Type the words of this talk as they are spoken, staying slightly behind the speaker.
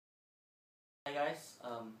Hi guys,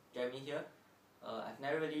 Jeremy here. I've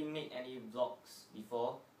never really made any vlogs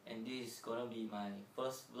before, and this is gonna be my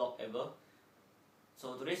first vlog ever.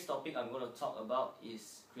 So today's topic I'm gonna talk about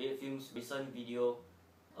is Create Film's recent video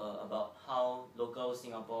about how local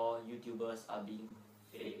Singapore YouTubers are being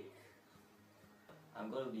fake.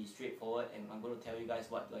 I'm gonna be straightforward and I'm gonna tell you guys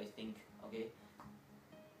what do I think. Okay.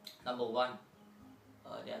 Number one,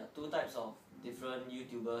 there are two types of different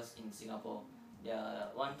YouTubers in Singapore. There are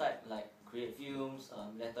one type like Create Films,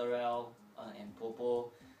 Lateral, and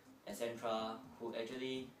Popo, etc., who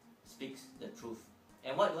actually speaks the truth.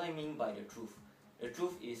 And what do I mean by the truth? The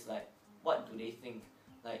truth is like, what do they think?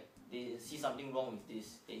 Like, they see something wrong with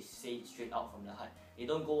this, they say it straight out from the heart. They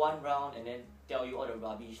don't go one round and then tell you all the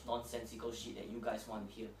rubbish, nonsensical shit that you guys want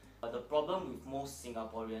to hear. But the problem with most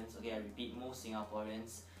Singaporeans, okay, I repeat, most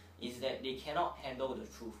Singaporeans, is that they cannot handle the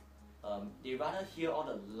truth. They rather hear all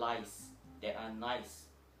the lies that are nice.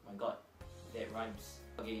 My god, that rhymes.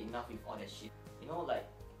 Okay, enough with all that shit. You know, like,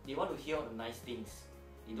 they want to hear all the nice things.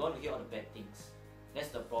 They don't want to hear all the bad things. That's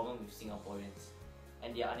the problem with Singaporeans.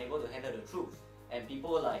 And they are unable to handle the truth. And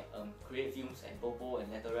people like Create Films and Popo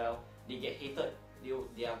and Lateral, they get hated.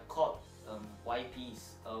 They are called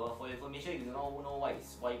YPs. For information, you do not know what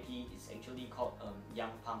is YP, it's actually called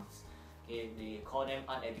young punks. Okay, they call them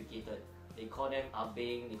uneducated. They call them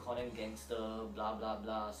abeng, they call them gangster, blah blah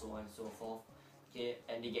blah, so on and so forth. Okay,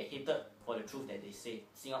 and they get hated for the truth that they say.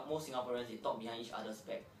 Most Singaporeans, they talk behind each other's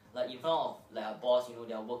back. Like in front of like a boss, you know,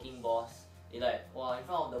 their working boss, they like, wow, in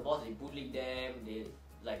front of the boss, they bully them, they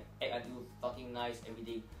like act until fucking nice,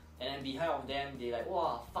 everything. And then behind of them, they like,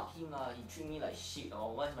 wow, fuck him lah, he treat me like shit,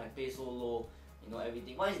 or why is my pay so low? You know,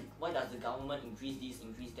 everything. Why does the government increase this,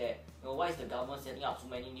 increase that? You know, why is the government setting up so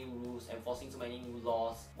many new rules, enforcing so many new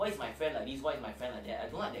laws? Why is my friend like this? Why is my friend like that? I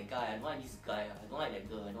don't like that guy, I don't like this guy, I don't like that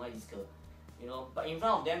girl, I don't like this girl. You know, but in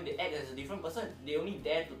front of them, they act as a different person. They only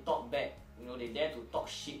dare to talk back. You know, they dare to talk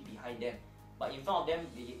shit behind them. But in front of them,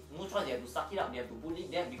 they no choice. They have to suck it up. They have to bully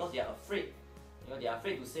them because they are afraid. You know, they are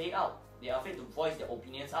afraid to say it out. They are afraid to voice their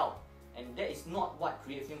opinions out. And that is not what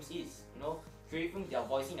Create Films is. You know, Create Films, they are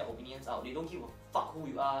voicing their opinions out. They don't give a fuck who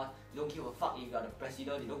you are. They don't give a fuck if you are the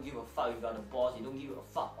president. They don't give a fuck if you are the boss. They don't give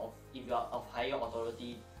a fuck if you are of higher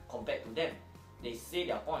authority compared to them. They say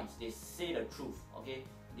their points. They say the truth. Okay,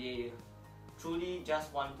 they truly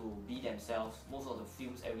just want to be themselves. Most of the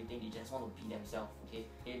films, everything, they just want to be themselves. Okay,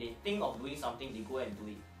 they think of doing something, they go and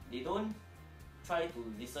do it. They don't try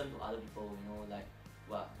to listen to other people. You know, like,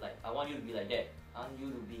 well, like, I want you to be like that, I want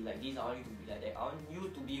you to be like this, I want you to be like that, I want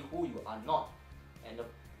you to be who you are not. And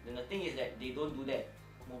the thing is that they don't do that.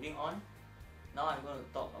 Moving on, now I'm going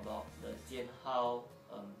to talk about the Jian Hao,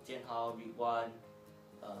 Reed Wan,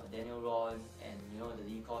 Daniel Ron, and you know, the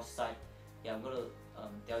Deekosh side. Yeah, I'm going to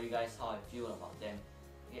tell you guys how I feel about them.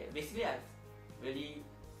 Okay, basically, I really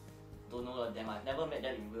don't know them. I've never met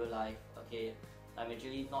them in real life. Okay, I'm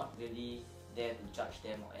actually not really there to judge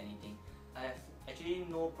them or anything. I have actually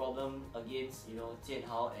no problem against, you know, Jian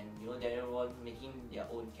Hao and, you know, Daniel Ron making their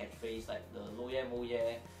own catchphrase like the lo yeah mo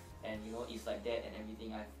yeah, and you know, it's like that and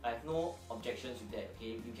everything. I have no objections with that.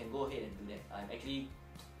 Okay, you can go ahead and do that. I'm actually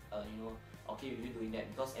you know, okay with you doing that,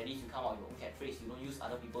 because at least you come out with your own catchphrase. You don't use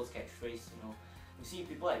other people's catchphrase. You know, you see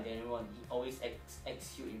people like Daniel Ron, he always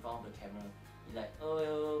acts cute in front of the camera. He's like,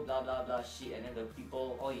 oh, blah blah blah shit, and then the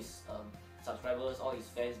people, all his subscribers, all his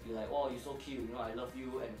fans be like, oh, you're so cute, you know, I love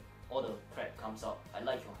you, and all the crap comes out. I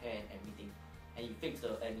like your hair and everything.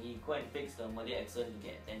 And he go and fix the Malay accent to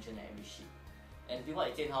get attention and every shit. And people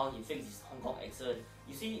like Jian Hao, he fixed his Hong Kong accent.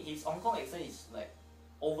 You see, his Hong Kong accent is like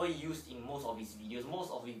overused in most of his videos.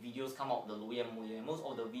 Most of his videos come out the lo yeah mo yeah. Most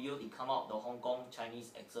of the videos it come out the Hong Kong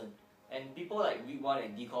Chinese accent. And people like Reed Wan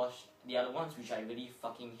and Deekosh, they are the ones which I really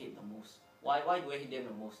fucking hate the most. Why do I hate them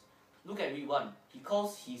the most? Look at Reed Wan. He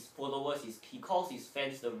calls his followers, he calls his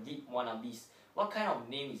fans the Reed wannabes. What kind of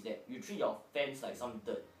name is that? You treat your fans like some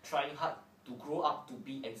dirt, trying hard to grow up to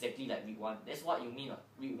be exactly like Reed Wan. That's what you mean,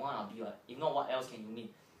 Reed wannabe. If not, what else can you mean?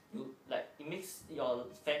 You like, it makes your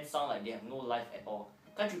fans sound like they have no life at all.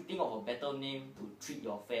 Can't you think of a better name to treat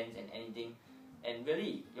your fans and anything? And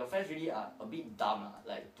really, your fans really are a bit dumb,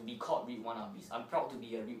 like, to be called Reed wannabes. I'm proud to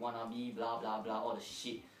be a Reed wannabe, blah blah blah, all the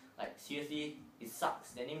shit. Like, seriously, it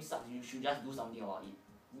sucks. The name sucks. You should just do something about it.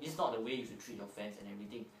 This is not the way you should treat your fans and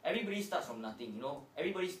everything. Everybody starts from nothing, you know.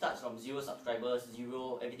 Everybody starts from 0 subscribers,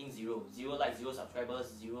 everything 0. 0 likes, 0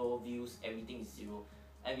 subscribers, 0 views, everything is 0.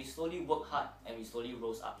 And we slowly work hard and we slowly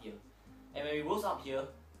rose up here. And when we rose up here,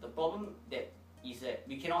 the problem is that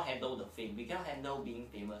we cannot handle the fame. We cannot handle being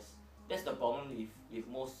famous. That's the problem with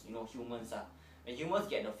most, you know, humans. When humans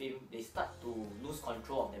get the fame, they start to lose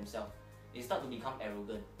control of themselves. they start to become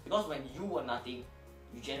arrogant. Because when you were nothing,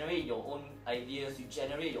 you generate your own ideas, you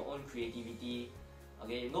generate your own creativity.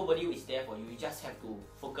 Okay, nobody is there for you. You just have to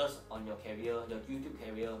focus on your career, your YouTube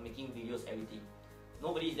career, making videos, everything.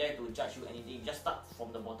 Nobody is there to judge you anything. You just start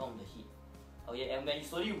from the bottom of the heap. Okay, and when you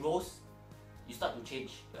slowly rose, you start to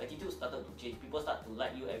change. Your attitude started to change. People start to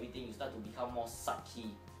like you, everything. You start to become more sucky,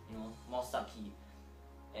 more sucky.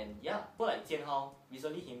 And yeah, people like Jian Hao,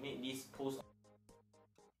 recently he made this post.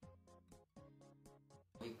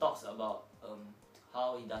 He talks about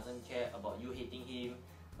how he doesn't care about you hating him.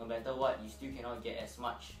 No matter what, you still cannot get as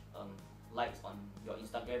much likes on your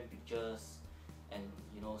Instagram pictures, and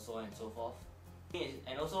so on and so forth.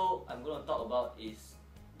 And also, I'm going to talk about is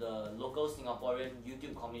the local Singaporean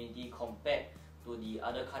YouTube community compared to the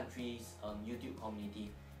other countries' YouTube community.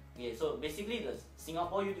 Okay, so basically the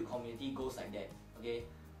Singapore YouTube community goes like that. Okay,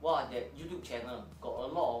 wow, that YouTube channel got a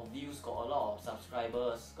lot of views, got a lot of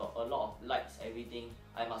subscribers, got a lot of likes, everything.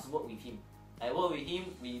 I must work with him. I work with him,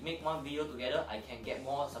 we make one video together, I can get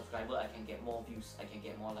more subscribers, I can get more views, I can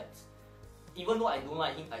get more likes. Even though I don't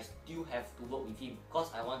like him, I still have to work with him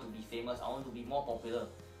because I want to be famous, I want to be more popular.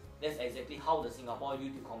 That's exactly how the Singapore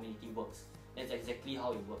YouTube community works. That's exactly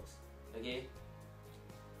how it works. Okay?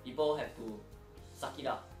 People have to suck it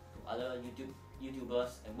up to other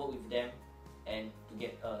YouTubers and work with them and to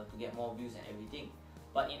get more views and everything.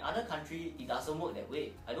 But in other countries, it doesn't work that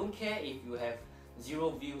way. I don't care if you have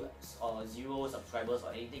 0 views or 0 subscribers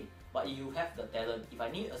or anything. But if you have the talent, if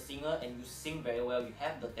I need a singer and you sing very well, you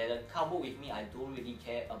have the talent, come work with me. I don't really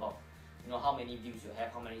care about how many views you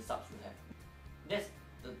have, how many subs you have. That's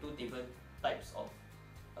the 2 different types of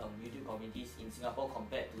YouTube communities in Singapore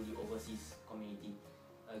compared to the overseas community.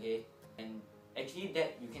 Okay, and actually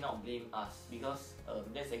that you cannot blame us because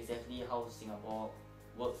that's exactly how Singapore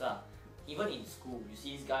works. Even in school, you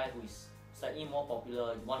see this guy who is slightly more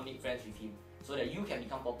popular, you want to make friends with him so that you can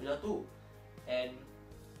become popular too. And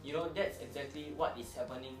that's exactly what is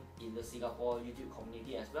happening in the Singapore YouTube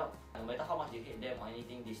community as well. No matter how much you hate them or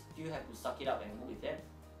anything, they still have to suck it up and work with them.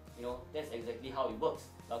 That's exactly how it works.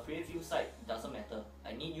 But create film side, it doesn't matter.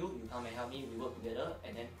 I need you, you come and help me, we work together,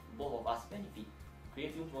 and then both of us benefit.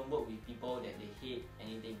 Create films won't work with people that they hate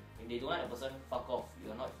anything. If they don't like the person, fuck off.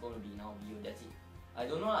 You're not going to be in our video, that's it. I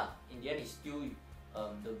don't know lah. In the end, it's still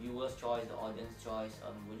the viewer's choice, the audience choice.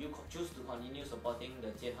 Will you choose to continue supporting the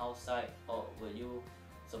Jian Hao side, or will you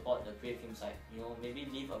support the Create Film side? Maybe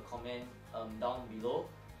leave a comment down below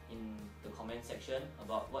in the comment section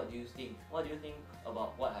about what do you think. What do you think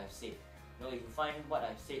about what I've said? If you find what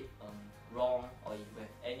I've said wrong, or if you have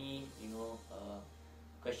any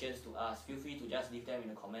questions to ask, feel free to just leave them in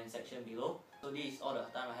the comment section below. So this is all the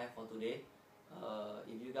time I have for today.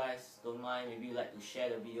 If you guys don't mind, maybe you'd like to share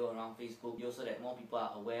the video around Facebook so that more people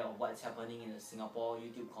are aware of what's happening in the Singapore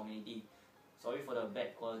YouTube community. Sorry for the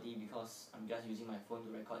bad quality because I'm just using my phone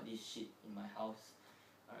to record this shit in my house.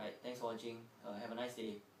 Alright, thanks for watching. Have a nice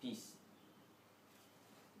day. Peace.